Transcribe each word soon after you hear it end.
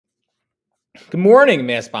Good morning,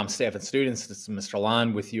 Mass Bomb staff and students. This is Mr.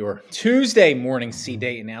 Lon with your Tuesday morning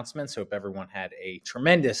C-Day announcements. Hope everyone had a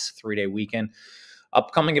tremendous three-day weekend.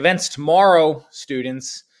 Upcoming events tomorrow,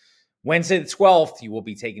 students. Wednesday the 12th, you will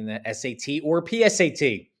be taking the SAT or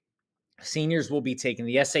PSAT. Seniors will be taking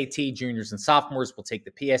the SAT. Juniors and sophomores will take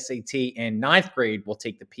the PSAT. And ninth grade will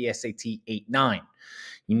take the PSAT 8-9.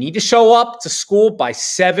 You need to show up to school by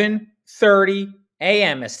 7:30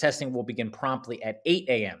 a.m. as testing will begin promptly at 8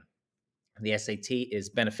 a.m. The SAT is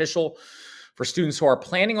beneficial for students who are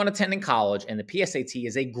planning on attending college, and the PSAT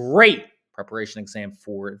is a great preparation exam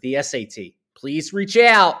for the SAT. Please reach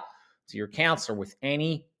out to your counselor with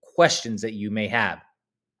any questions that you may have.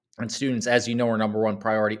 And students, as you know, our number one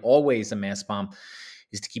priority always in Mass Bomb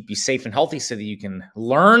is to keep you safe and healthy so that you can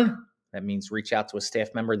learn. That means reach out to a staff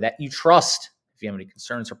member that you trust if you have any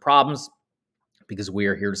concerns or problems, because we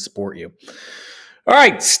are here to support you. All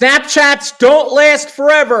right, Snapchats don't last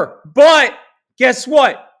forever, but guess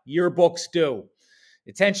what? Yearbooks do.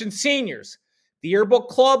 Attention seniors, the Yearbook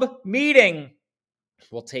Club meeting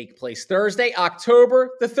will take place Thursday,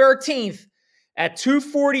 October the 13th at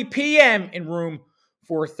 2:40 p.m. in room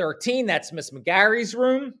 413. That's Miss McGarry's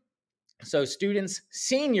room. So students,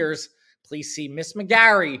 seniors, please see Miss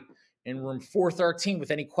McGarry in room 413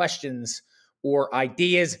 with any questions or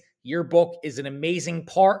ideas. Yearbook is an amazing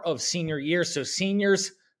part of senior year. So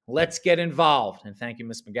seniors, let's get involved. And thank you,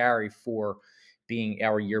 Ms. McGarry, for being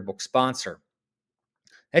our yearbook sponsor.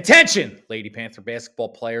 Attention, Lady Panther basketball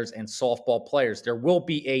players and softball players. There will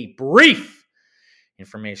be a brief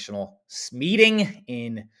informational meeting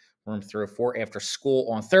in room 304 after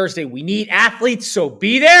school on Thursday. We need athletes, so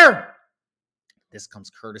be there. This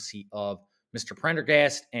comes courtesy of Mr.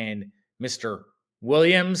 Prendergast and Mr.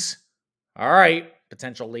 Williams. All right.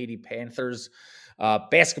 Potential Lady Panthers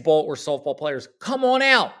basketball or softball players, come on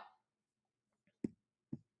out.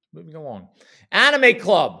 Moving along. Anime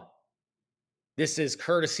Club. This is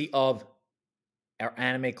courtesy of our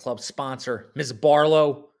Anime Club sponsor, Ms.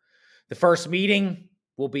 Barlow. The first meeting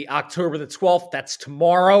will be October the 12th. That's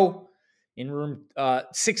tomorrow in room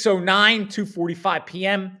 609, 2:45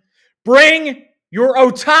 p.m. Bring your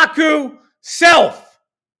otaku self.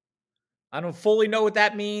 I don't fully know what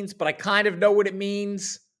that means, but I kind of know what it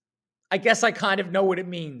means. I guess I kind of know what it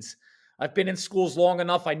means. I've been in schools long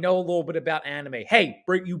enough. I know a little bit about anime. Hey,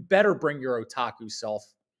 you better bring your otaku self.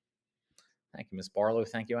 Thank you, Ms. Barlow.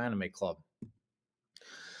 Thank you, Anime Club.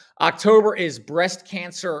 October is Breast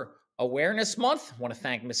Cancer Awareness Month. I want to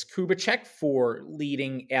thank Ms. Kubacek for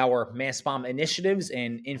leading our Mass Bomb initiatives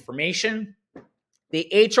and information. The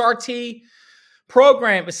HRT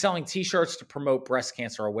program is selling t-shirts to promote breast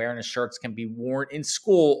cancer awareness. Shirts can be worn in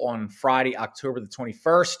school on Friday, October the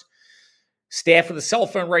 21st. Staff with a cell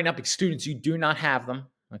phone right now, because students, you do not have them.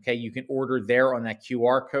 Okay, you can order there on that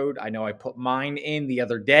QR code. I know I put mine in the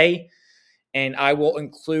other day, and I will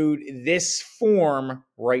include this form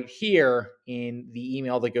right here in the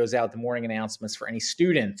email that goes out, the morning announcements, for any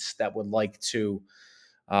students that would like to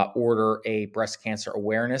order a breast cancer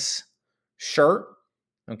awareness shirt.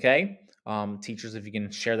 Okay. Teachers, if you can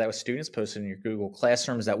share that with students, post it in your Google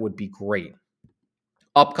Classrooms, that would be great.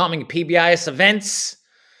 Upcoming PBIS events.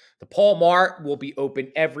 The Paul Mart will be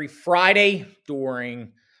open every Friday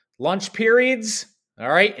during lunch periods. All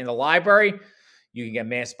right, in the library, you can get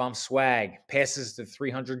Mass Bomb swag, passes to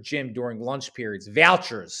 300 gym during lunch periods,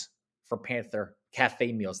 vouchers for Panther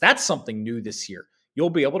Cafe meals. That's something new this year.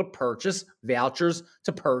 You'll be able to purchase vouchers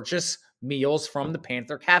to purchase meals from the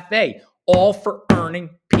Panther Cafe, all for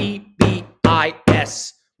earning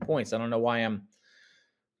PBIS points. I don't know why I'm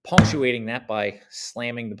punctuating that by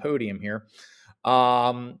slamming the podium here.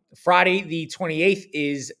 Friday the 28th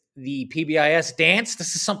is the PBIS dance.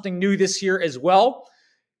 This is something new this year as well.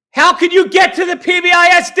 How can you get to the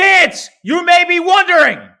PBIS dance? You may be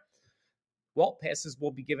wondering. Well, passes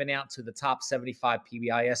will be given out to the top 75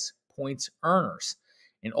 PBIS points earners.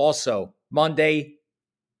 And also Monday,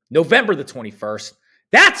 November the 21st,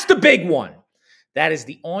 that's the big one. That is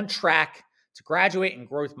the On Track to Graduate and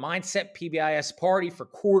Growth Mindset PBIS party for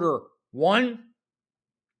quarter one.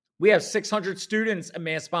 We have 600 students at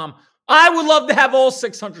Mass Bomb. I would love to have all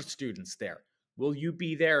 600 students there. Will you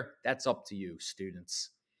be there? That's up to you,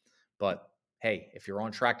 students. But hey, if you're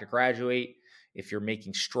on track to graduate, if you're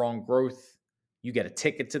making strong growth, you get a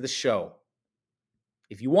ticket to the show.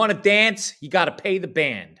 If you want to dance, you got to pay the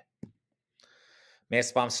band.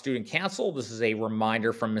 Mass Bomb Student Council, this is a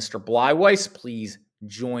reminder from Mr. Bleiweiss. Please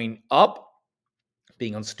join up.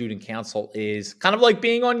 Being on Student Council is kind of like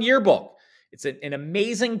being on Yearbook. It's an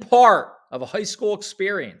amazing part of a high school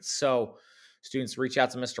experience. So students, reach out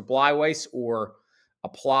to Mr. Bleiweiss or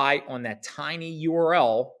apply on that tiny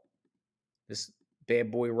URL this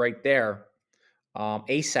bad boy right there,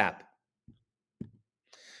 ASAP.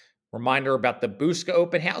 Reminder about the Busca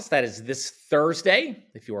Open House. That is this Thursday.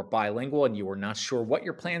 If you are bilingual and you are not sure what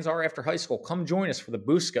your plans are after high school, come join us for the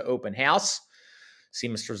Busca Open House. See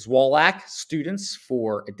Mr. Zwolak, students,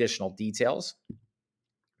 for additional details.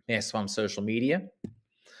 Mastbomb social media.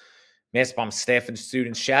 Mastbomb staff and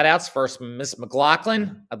student shout-outs. First, Miss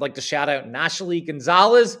McLaughlin. I'd like to shout out Nashali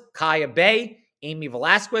Gonzalez, Kaya Bay, Amy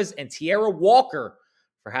Velasquez, and Tierra Walker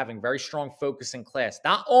for having very strong focus in class.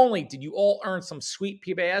 Not only did you all earn some sweet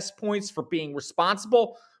PBS points for being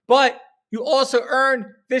responsible, but you also earned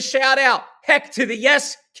this shout-out. Heck to the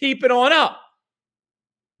yes, keep it on up.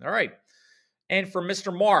 All right. And for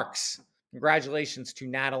Mr. Marks, congratulations to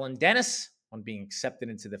Natalie Dennis on being accepted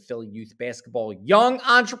into the Philly Youth Basketball Young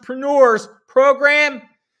Entrepreneurs Program.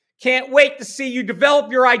 Can't wait to see you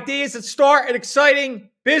develop your ideas and start an exciting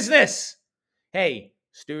business. Hey,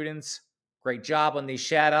 students, great job on these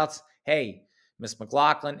shout-outs. Hey, Miss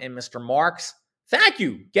McLaughlin and Mr. Marks, thank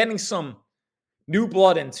you. Getting some new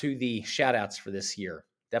blood into the shout-outs for this year.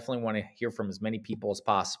 Definitely want to hear from as many people as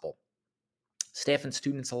possible. Staff and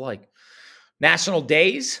students alike. National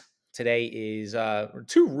days. Today is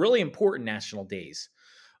two really important national days.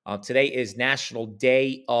 Today is National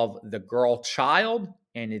Day of the Girl Child,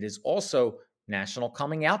 and it is also National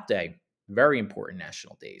Coming Out Day. Very important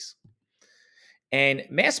national days. And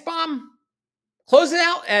Mastbomb, close it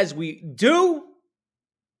out as we do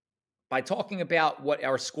by talking about what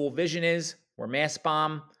our school vision is. We're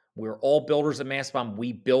Mastbomb. We're all builders of Mastbomb.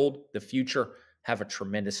 We build the future. Have a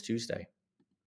tremendous Tuesday.